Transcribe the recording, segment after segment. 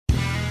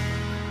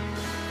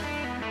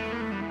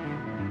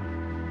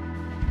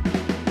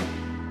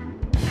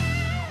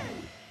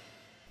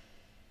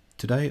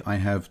Today I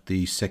have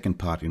the second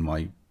part in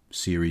my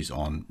series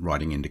on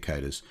writing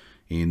indicators.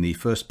 In the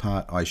first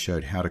part I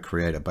showed how to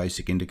create a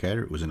basic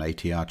indicator. It was an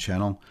ATR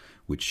channel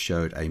which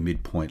showed a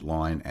midpoint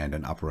line and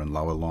an upper and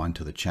lower line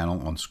to the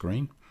channel on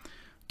screen.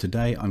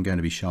 Today I'm going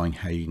to be showing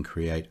how you can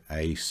create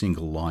a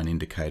single line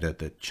indicator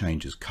that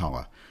changes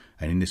color.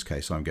 And in this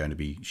case I'm going to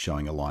be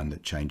showing a line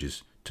that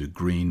changes to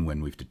green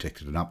when we've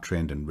detected an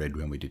uptrend and red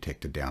when we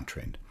detect a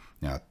downtrend.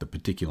 Now, the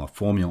particular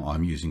formula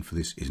I'm using for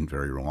this isn't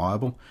very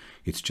reliable.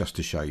 It's just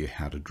to show you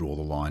how to draw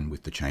the line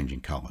with the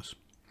changing colors.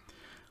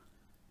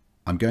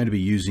 I'm going to be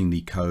using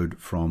the code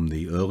from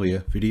the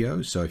earlier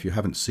video, so if you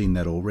haven't seen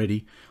that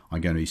already, I'm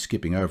going to be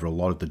skipping over a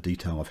lot of the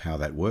detail of how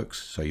that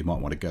works, so you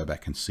might want to go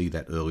back and see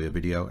that earlier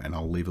video, and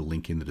I'll leave a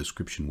link in the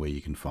description where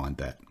you can find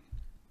that.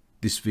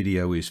 This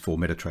video is for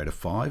MetaTrader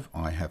 5.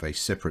 I have a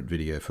separate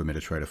video for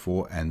MetaTrader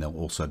 4, and there'll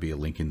also be a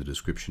link in the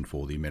description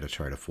for the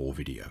MetaTrader 4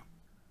 video.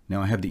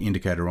 Now I have the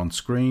indicator on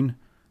screen.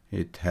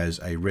 It has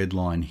a red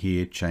line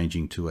here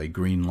changing to a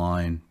green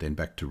line, then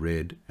back to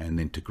red and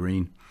then to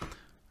green.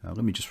 Let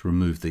me just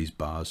remove these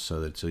bars so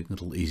that it's a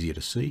little easier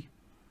to see.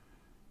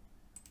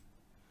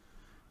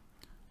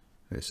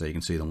 There, so you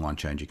can see the line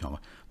changing color.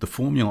 The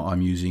formula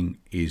I'm using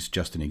is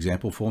just an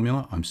example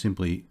formula. I'm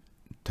simply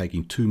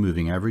taking two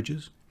moving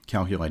averages,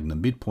 calculating the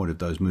midpoint of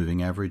those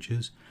moving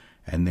averages,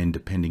 and then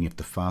depending if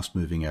the fast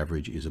moving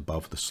average is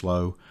above the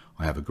slow,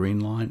 I have a green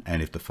line,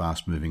 and if the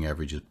fast moving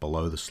average is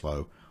below the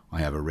slow,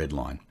 I have a red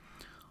line.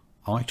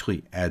 I'll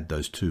actually add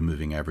those two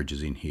moving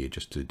averages in here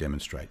just to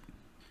demonstrate.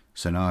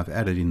 So now I've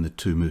added in the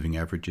two moving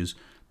averages.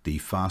 The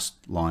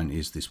fast line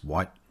is this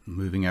white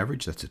moving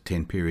average, that's a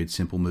 10-period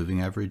simple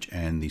moving average,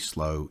 and the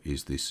slow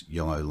is this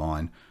yellow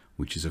line,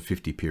 which is a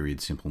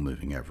 50-period simple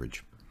moving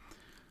average.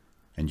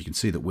 And you can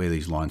see that where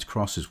these lines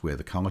cross is where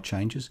the color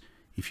changes.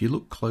 If you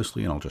look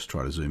closely, and I'll just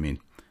try to zoom in,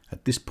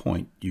 at this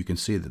point you can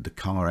see that the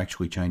color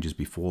actually changes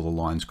before the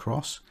lines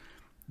cross.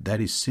 That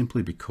is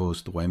simply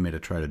because the way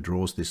MetaTrader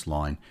draws this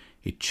line,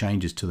 it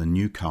changes to the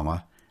new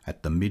color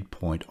at the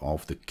midpoint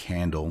of the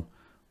candle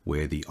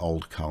where the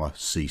old color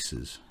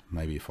ceases.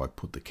 Maybe if I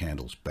put the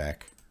candles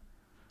back,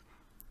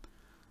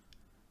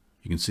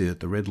 you can see that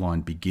the red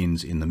line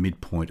begins in the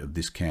midpoint of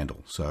this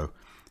candle. So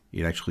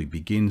it actually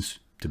begins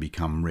to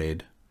become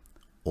red,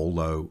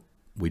 although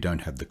we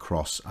don't have the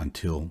cross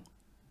until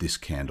this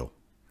candle.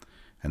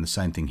 And the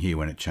same thing here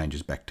when it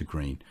changes back to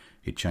green.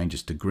 It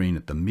changes to green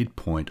at the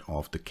midpoint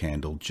of the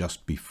candle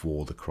just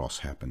before the cross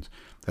happens.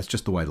 That's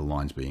just the way the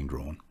line's being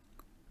drawn.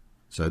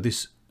 So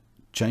this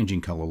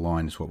changing color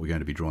line is what we're going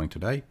to be drawing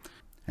today,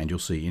 and you'll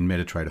see in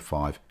MetaTrader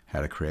 5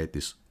 how to create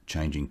this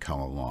changing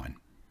color line.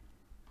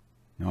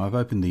 Now I've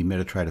opened the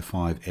MetaTrader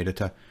 5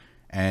 editor,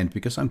 and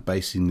because I'm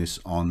basing this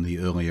on the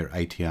earlier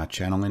ATR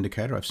channel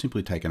indicator, I've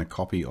simply taken a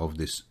copy of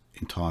this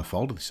entire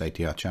folder, this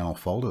ATR channel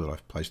folder that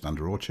I've placed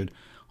under Orchard.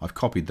 I've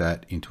copied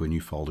that into a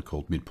new folder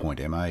called midpoint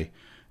MA,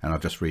 and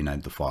I've just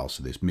renamed the file,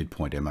 so there's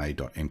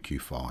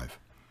midpointma.mq5.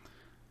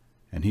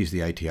 And here's the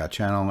ATR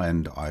channel,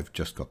 and I've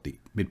just got the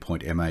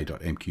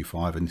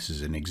midpointma.mq5, and this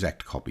is an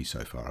exact copy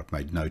so far. I've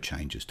made no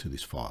changes to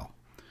this file.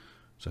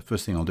 So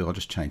first thing I'll do, I'll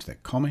just change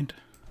that comment.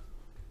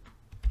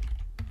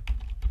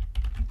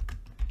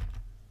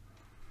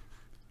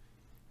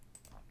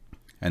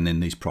 And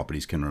then these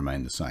properties can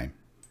remain the same.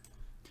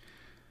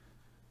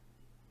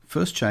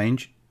 First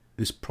change,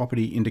 this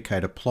property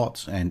indicator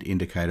plots and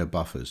indicator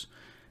buffers.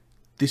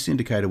 This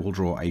indicator will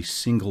draw a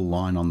single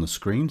line on the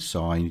screen,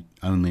 so I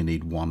only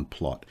need one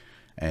plot.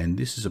 And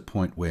this is a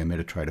point where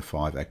MetaTrader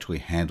 5 actually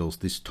handles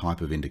this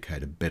type of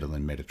indicator better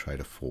than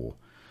MetaTrader 4.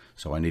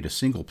 So I need a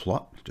single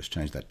plot, just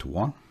change that to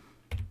 1.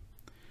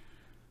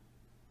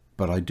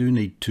 But I do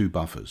need two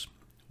buffers.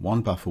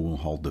 One buffer will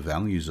hold the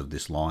values of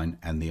this line,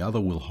 and the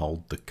other will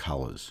hold the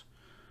colors.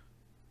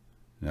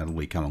 That'll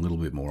become a little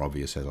bit more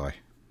obvious as I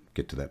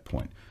get to that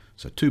point.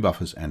 So two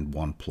buffers and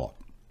one plot.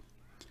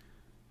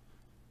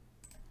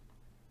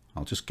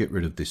 I'll just get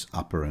rid of this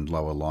upper and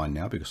lower line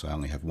now because I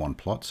only have one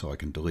plot, so I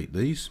can delete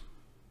these.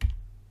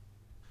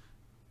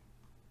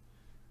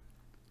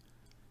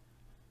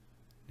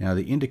 Now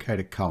the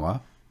indicator color,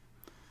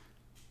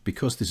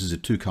 because this is a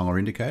two color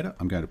indicator,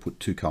 I'm going to put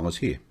two colors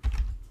here.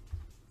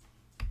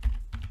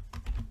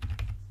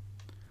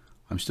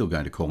 I'm still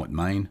going to call it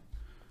main.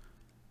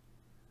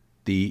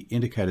 The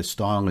indicator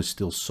style is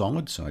still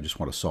solid, so I just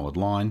want a solid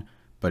line,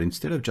 but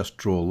instead of just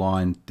draw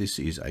line, this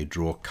is a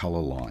draw color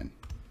line.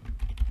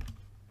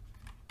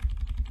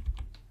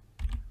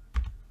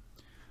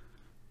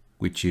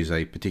 Which is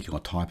a particular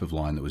type of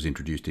line that was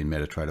introduced in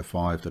MetaTrader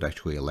 5 that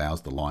actually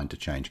allows the line to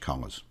change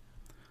colors.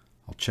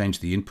 I'll change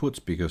the inputs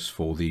because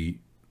for the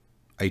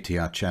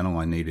ATR channel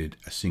I needed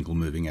a single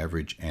moving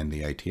average and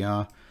the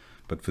ATR,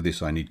 but for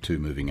this I need two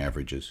moving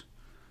averages.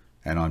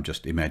 And I'm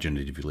just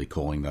imaginatively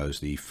calling those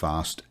the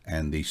fast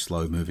and the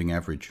slow moving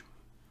average.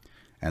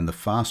 And the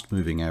fast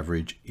moving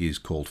average is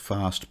called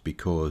fast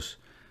because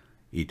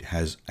it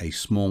has a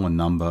smaller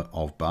number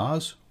of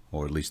bars,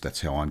 or at least that's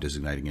how I'm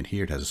designating it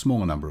here. It has a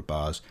smaller number of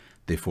bars,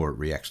 therefore it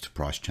reacts to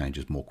price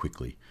changes more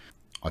quickly.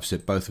 I've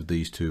set both of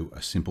these to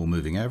a simple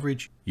moving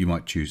average. You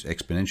might choose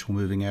exponential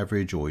moving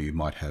average, or you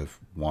might have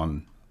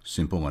one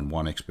simple and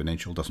one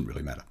exponential, doesn't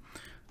really matter.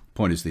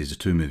 Point is, these are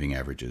two moving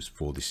averages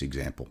for this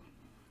example.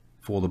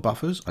 For the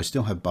buffers, I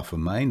still have buffer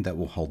main that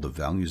will hold the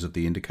values of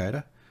the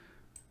indicator,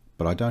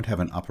 but I don't have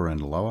an upper and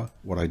a lower.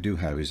 What I do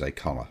have is a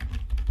color.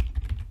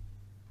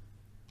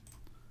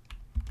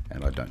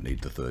 And I don't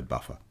need the third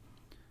buffer.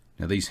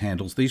 Now these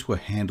handles, these were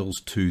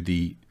handles to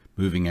the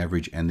moving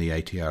average and the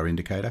ATR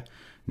indicator.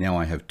 Now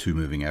I have two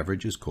moving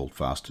averages called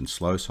fast and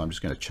slow, so I'm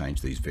just going to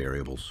change these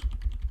variables.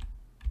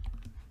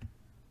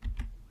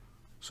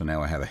 So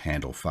now I have a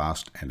handle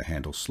fast and a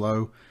handle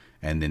slow,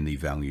 and then the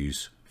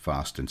values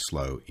fast and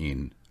slow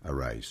in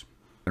arrays.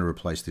 I'm going to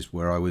replace this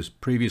where I was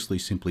previously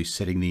simply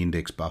setting the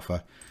index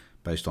buffer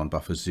based on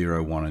buffers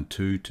 0, 1, and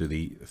 2 to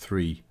the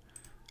three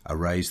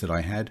arrays that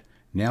I had.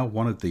 Now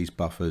one of these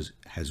buffers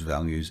has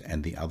values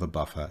and the other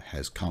buffer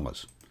has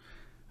colors.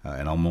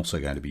 And I'm also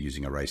going to be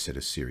using array setter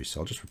series.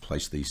 So I'll just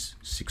replace these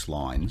 6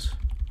 lines.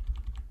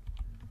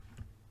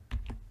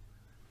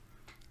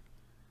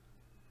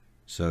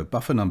 So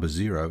buffer number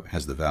 0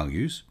 has the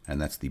values,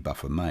 and that's the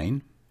buffer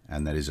main,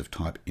 and that is of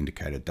type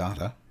indicator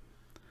data.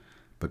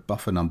 But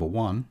buffer number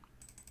 1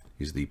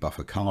 is the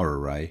buffer color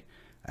array,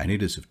 and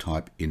it is of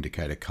type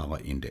indicator color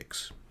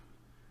index.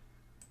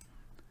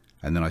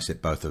 And then I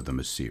set both of them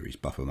as series,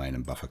 buffer main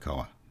and buffer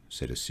color,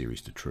 set as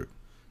series to true.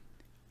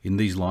 In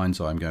these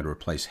lines, I'm going to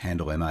replace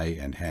handle MA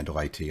and handle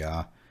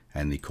ATR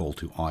and the call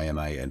to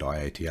IMA and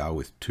IATR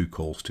with 2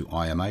 calls to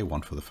IMA,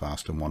 one for the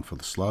fast and one for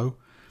the slow.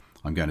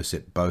 I'm going to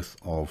set both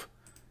of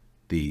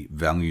the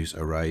values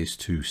arrays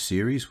to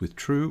series with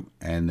true,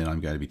 and then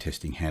I'm going to be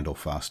testing handle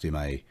fast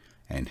MA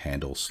and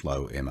handle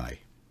slow MA.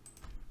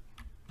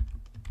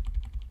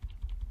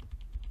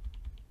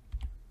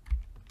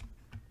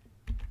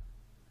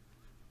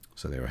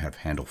 So there I have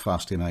handle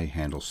fast MA,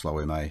 handle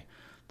slow MA.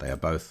 They are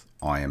both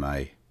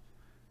IMA,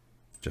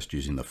 just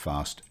using the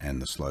fast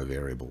and the slow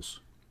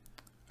variables.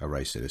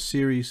 Array set as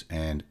series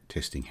and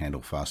testing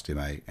handle fast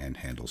MA and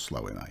handle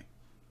slow MA.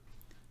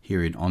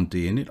 Here in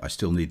onDinit, I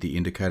still need the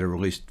indicator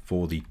released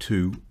for the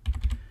 2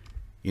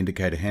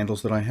 indicator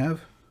handles that I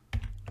have,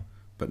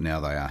 but now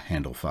they are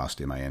handle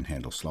fast MA and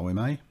handle slow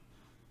MA.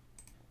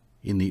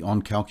 In the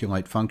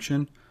onCalculate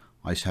function,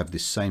 I have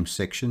this same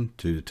section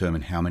to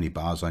determine how many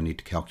bars I need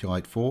to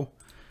calculate for,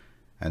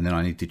 and then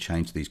I need to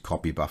change these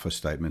copy buffer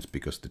statements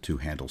because the 2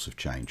 handles have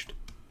changed.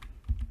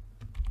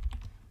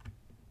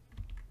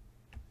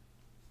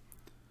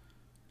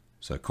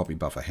 So copy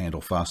buffer handle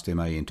fast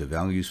MA into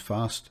values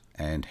fast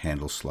and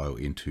handle slow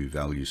into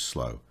values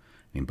slow.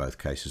 In both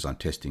cases, I'm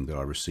testing that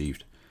I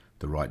received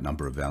the right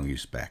number of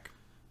values back.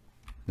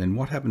 Then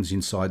what happens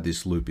inside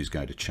this loop is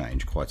going to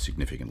change quite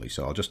significantly.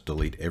 So I'll just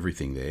delete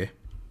everything there.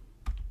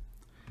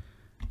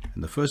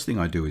 And the first thing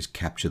I do is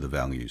capture the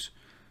values.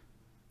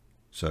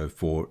 So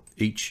for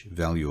each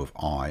value of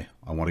I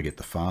want to get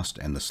the fast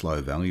and the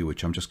slow value,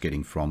 which I'm just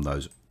getting from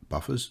those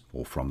buffers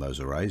or from those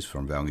arrays,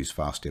 from values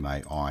fast MA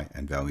I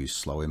and values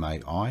slow MA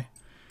I.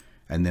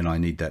 And then I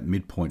need that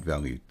midpoint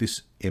value.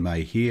 This MA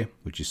here,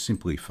 which is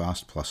simply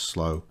fast plus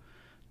slow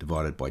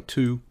divided by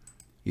 2,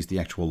 is the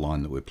actual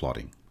line that we're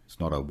plotting. It's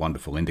not a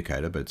wonderful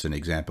indicator, but it's an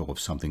example of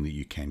something that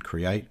you can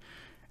create,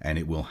 and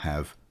it will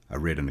have a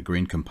red and a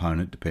green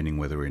component depending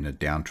whether we're in a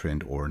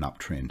downtrend or an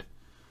uptrend.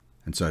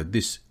 And so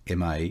this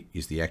MA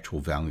is the actual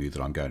value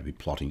that I'm going to be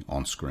plotting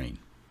on screen.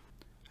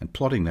 And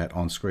plotting that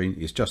on screen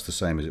is just the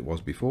same as it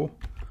was before.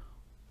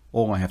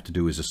 All I have to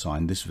do is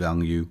assign this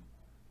value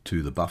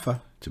to the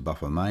buffer, to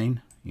buffer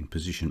main in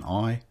position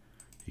I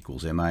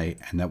equals MA,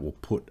 and that will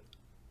put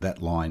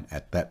that line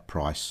at that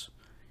price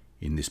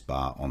in this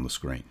bar on the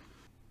screen.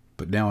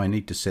 But now I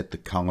need to set the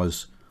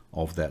colors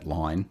of that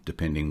line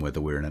depending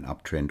whether we're in an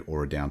uptrend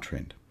or a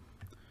downtrend.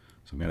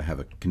 So I'm going to have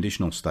a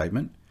conditional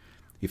statement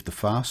if the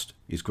fast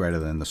is greater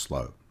than the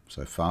slow.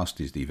 So fast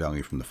is the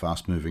value from the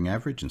fast moving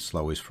average and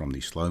slow is from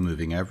the slow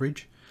moving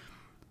average.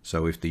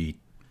 So if the,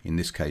 in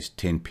this case,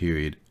 10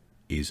 period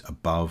is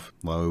above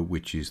low,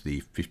 which is the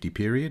 50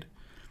 period,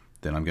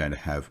 then I'm going to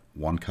have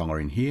one color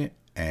in here,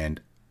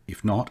 and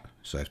if not,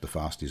 so if the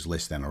fast is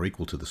less than or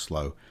equal to the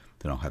slow,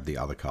 then I'll have the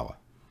other color.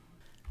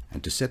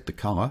 And to set the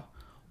color,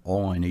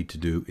 all I need to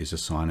do is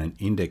assign an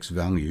index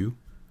value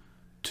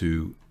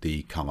to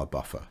the color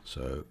buffer.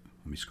 So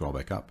let me scroll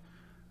back up.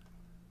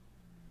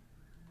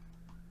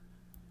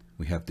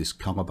 We have this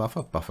color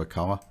buffer, buffer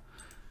color.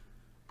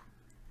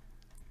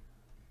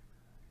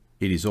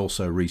 It is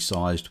also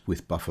resized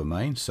with buffer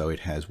main, so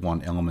it has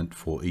one element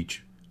for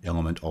each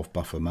element of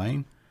buffer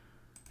main.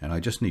 And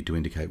I just need to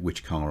indicate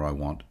which color I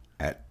want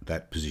at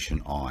that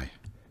position I.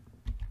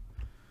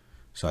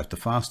 So if the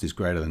fast is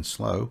greater than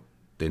slow,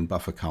 then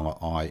buffer color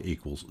I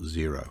equals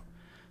 0.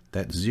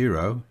 That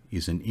 0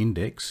 is an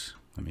index.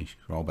 Let me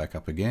scroll back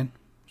up again.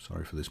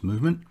 Sorry for this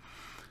movement.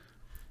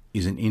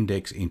 Is an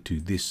index into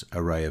this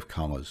array of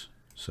colors.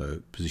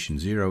 So position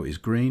 0 is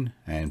green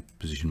and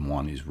position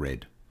 1 is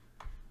red.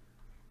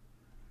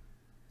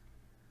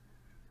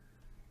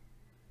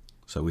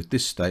 So with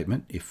this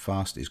statement, if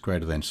fast is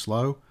greater than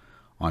slow,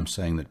 I'm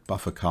saying that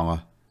buffer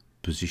color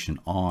position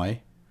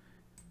I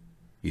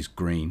is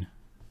green,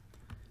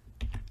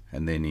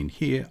 and then in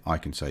here I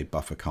can say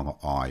buffer color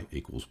I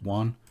equals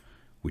 1,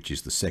 which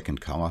is the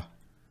second color,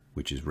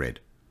 which is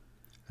red,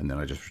 and then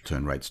I just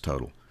return rates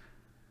total.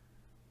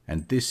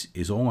 And this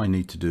is all I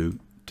need to do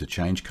to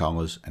change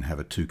colors and have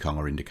a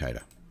 2-color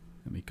indicator.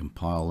 Let me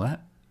compile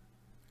that,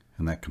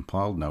 and that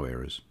compiled, no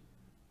errors.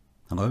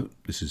 Hello,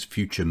 this is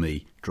future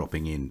me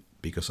dropping in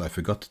because I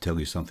forgot to tell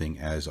you something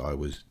as I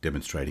was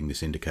demonstrating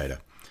this indicator.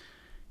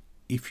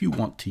 If you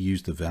want to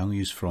use the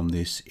values from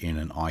this in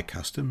an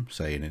iCustom,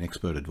 say in an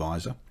Expert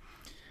Advisor,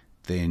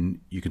 then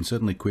you can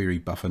certainly query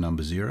buffer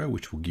number 0,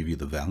 which will give you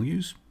the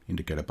values.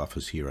 Indicator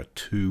buffers here are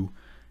 2,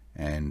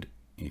 and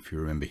if you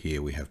remember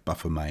here we have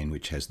buffer main,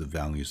 which has the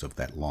values of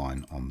that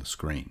line on the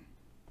screen.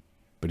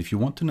 But if you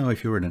want to know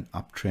if you're in an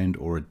uptrend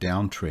or a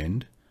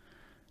downtrend,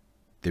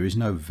 there is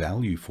no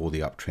value for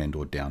the uptrend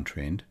or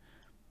downtrend,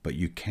 but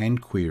you can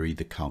query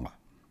the color.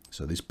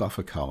 So this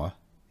buffer color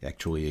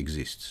actually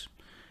exists,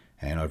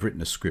 and I've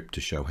written a script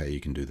to show how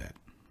you can do that.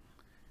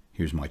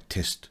 Here's my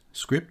test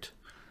script.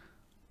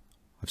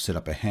 I've set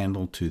up a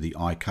handle to the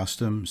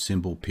iCustom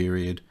symbol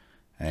period,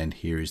 and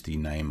here is the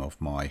name of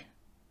my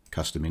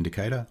custom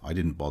indicator. I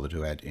didn't bother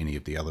to add any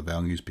of the other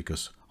values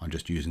because I'm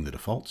just using the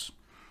defaults.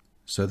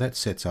 So that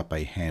sets up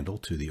a handle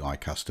to the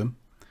iCustom.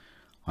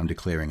 I'm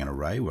declaring an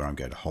array where I'm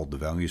going to hold the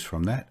values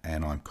from that,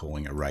 and I'm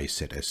calling array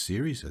set as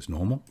series as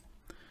normal.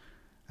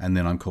 And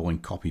then I'm calling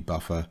copy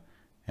buffer,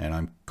 and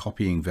I'm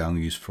copying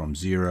values from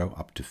 0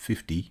 up to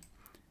 50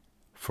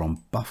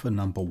 from buffer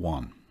number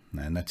 1.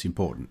 And that's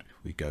important.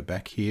 If we go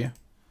back here,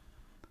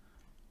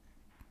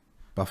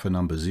 buffer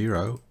number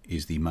 0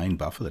 is the main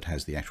buffer that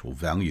has the actual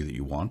value that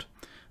you want.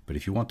 But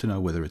if you want to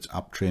know whether it's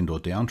uptrend or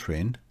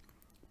downtrend,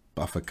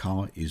 buffer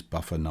color is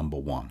buffer number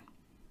 1.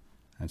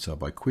 And so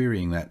by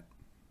querying that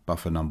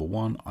buffer number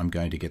 1, I'm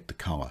going to get the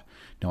color.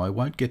 Now I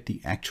won't get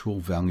the actual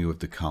value of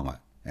the color,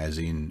 as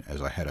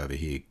I had over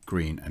here,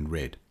 green and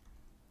red,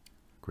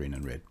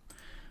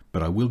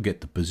 but I will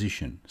get the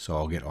position. So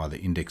I'll get either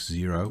index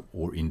 0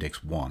 or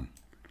index 1.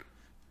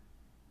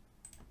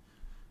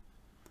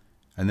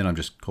 And then I'm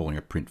just calling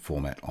a print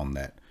format on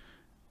that,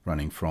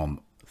 running from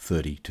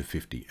 30 to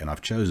 50. And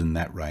I've chosen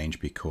that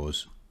range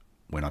because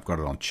when I've got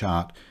it on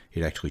chart,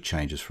 it actually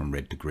changes from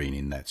red to green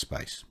in that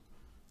space.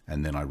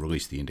 And then I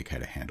release the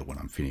indicator handle when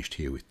I'm finished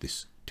here with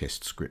this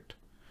test script.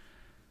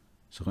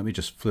 So let me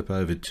just flip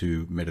over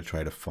to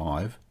MetaTrader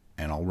 5,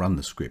 and I'll run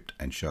the script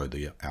and show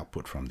the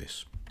output from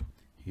this.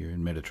 Here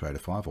in MetaTrader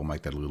 5, I'll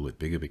make that a little bit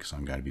bigger because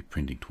I'm going to be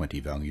printing 20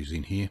 values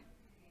in here.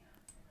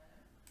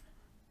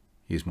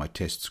 Here's my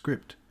test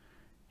script.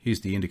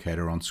 Here's the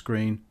indicator on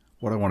screen.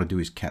 What I want to do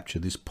is capture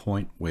this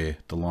point where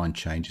the line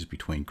changes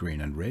between green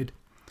and red.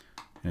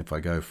 And if I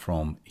go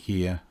from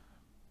here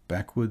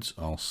backwards,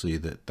 I'll see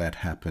that that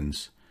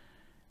happens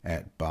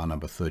at bar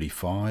number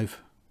 35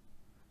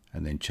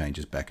 and then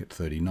changes back at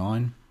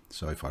 39.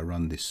 So if I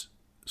run this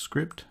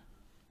script,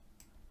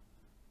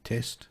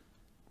 test,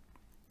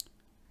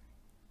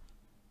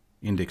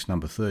 index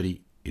number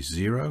 30 is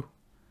 0.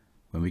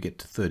 When we get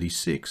to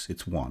 36,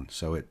 it's 1.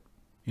 So at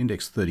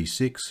index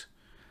 36,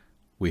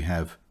 we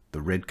have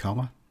the red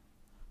color,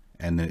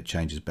 and then it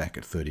changes back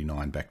at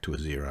 39 back to a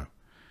 0.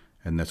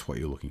 And that's what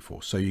you're looking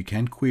for. So you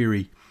can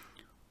query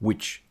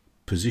which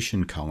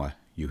position color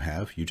you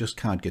have. You just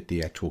can't get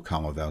the actual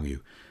color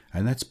value.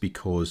 And that's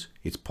because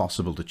it's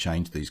possible to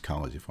change these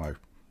colors. If I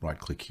right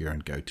click here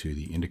and go to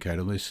the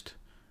indicator list,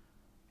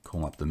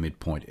 call up the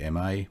midpoint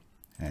MA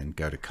and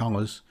go to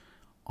colors,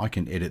 I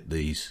can edit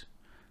these.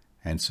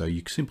 And so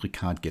you simply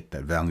can't get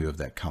that value of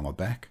that color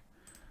back,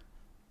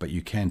 but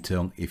you can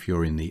tell if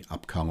you're in the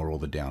up color or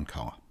the down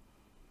color.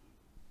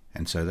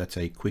 And so that's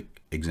a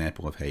quick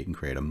example of how you can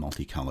create a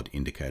multicolored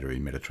indicator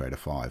in MetaTrader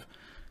 5.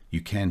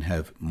 You can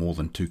have more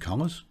than 2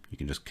 colors. You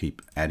can just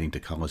keep adding to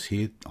colors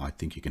here. I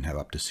think you can have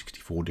up to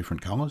 64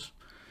 different colors.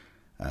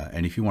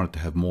 And if you want it to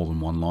have more than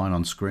one line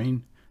on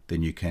screen,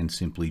 then you can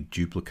simply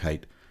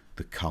duplicate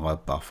the color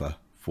buffer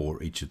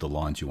for each of the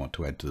lines you want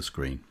to add to the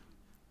screen.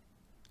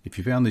 If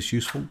you found this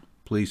useful,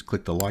 please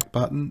click the like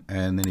button,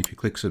 and then if you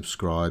click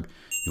subscribe,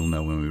 you'll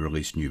know when we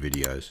release new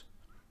videos.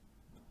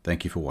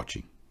 Thank you for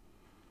watching.